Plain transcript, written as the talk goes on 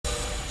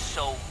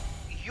So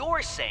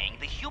you're saying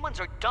the humans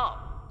are dumb,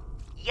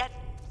 yet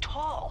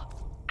tall.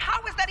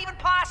 How is that even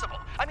possible?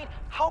 I mean,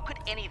 how could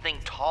anything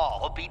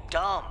tall be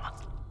dumb?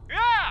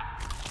 Yeah!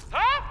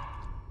 Huh?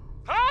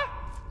 Huh?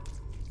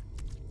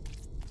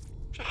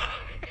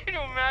 Can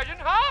you imagine,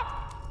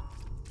 huh?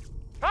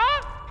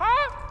 Huh?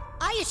 Huh?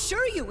 I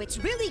assure you, it's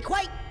really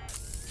quite...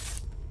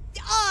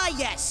 Ah,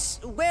 yes.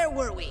 Where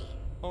were we?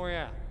 Oh,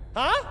 yeah.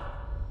 Huh?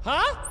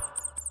 Huh?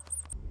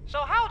 So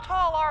how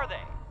tall are they?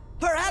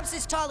 Perhaps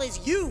as tall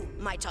as you,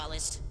 my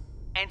tallest.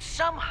 And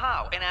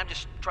somehow, and I'm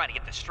just trying to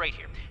get this straight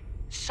here,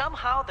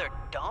 somehow they're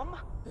dumb?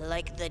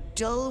 Like the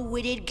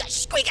dull-witted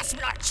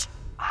Gashquigasplotch.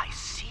 I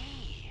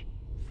see.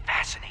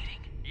 Fascinating.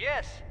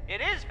 Yes,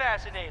 it is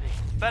fascinating,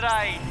 but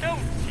I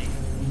don't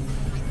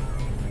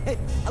see.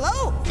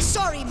 Hello?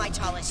 Sorry, my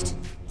tallest.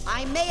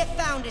 I may have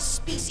found a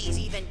species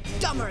even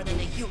dumber than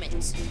the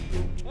humans.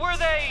 Were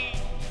they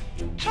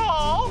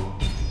tall?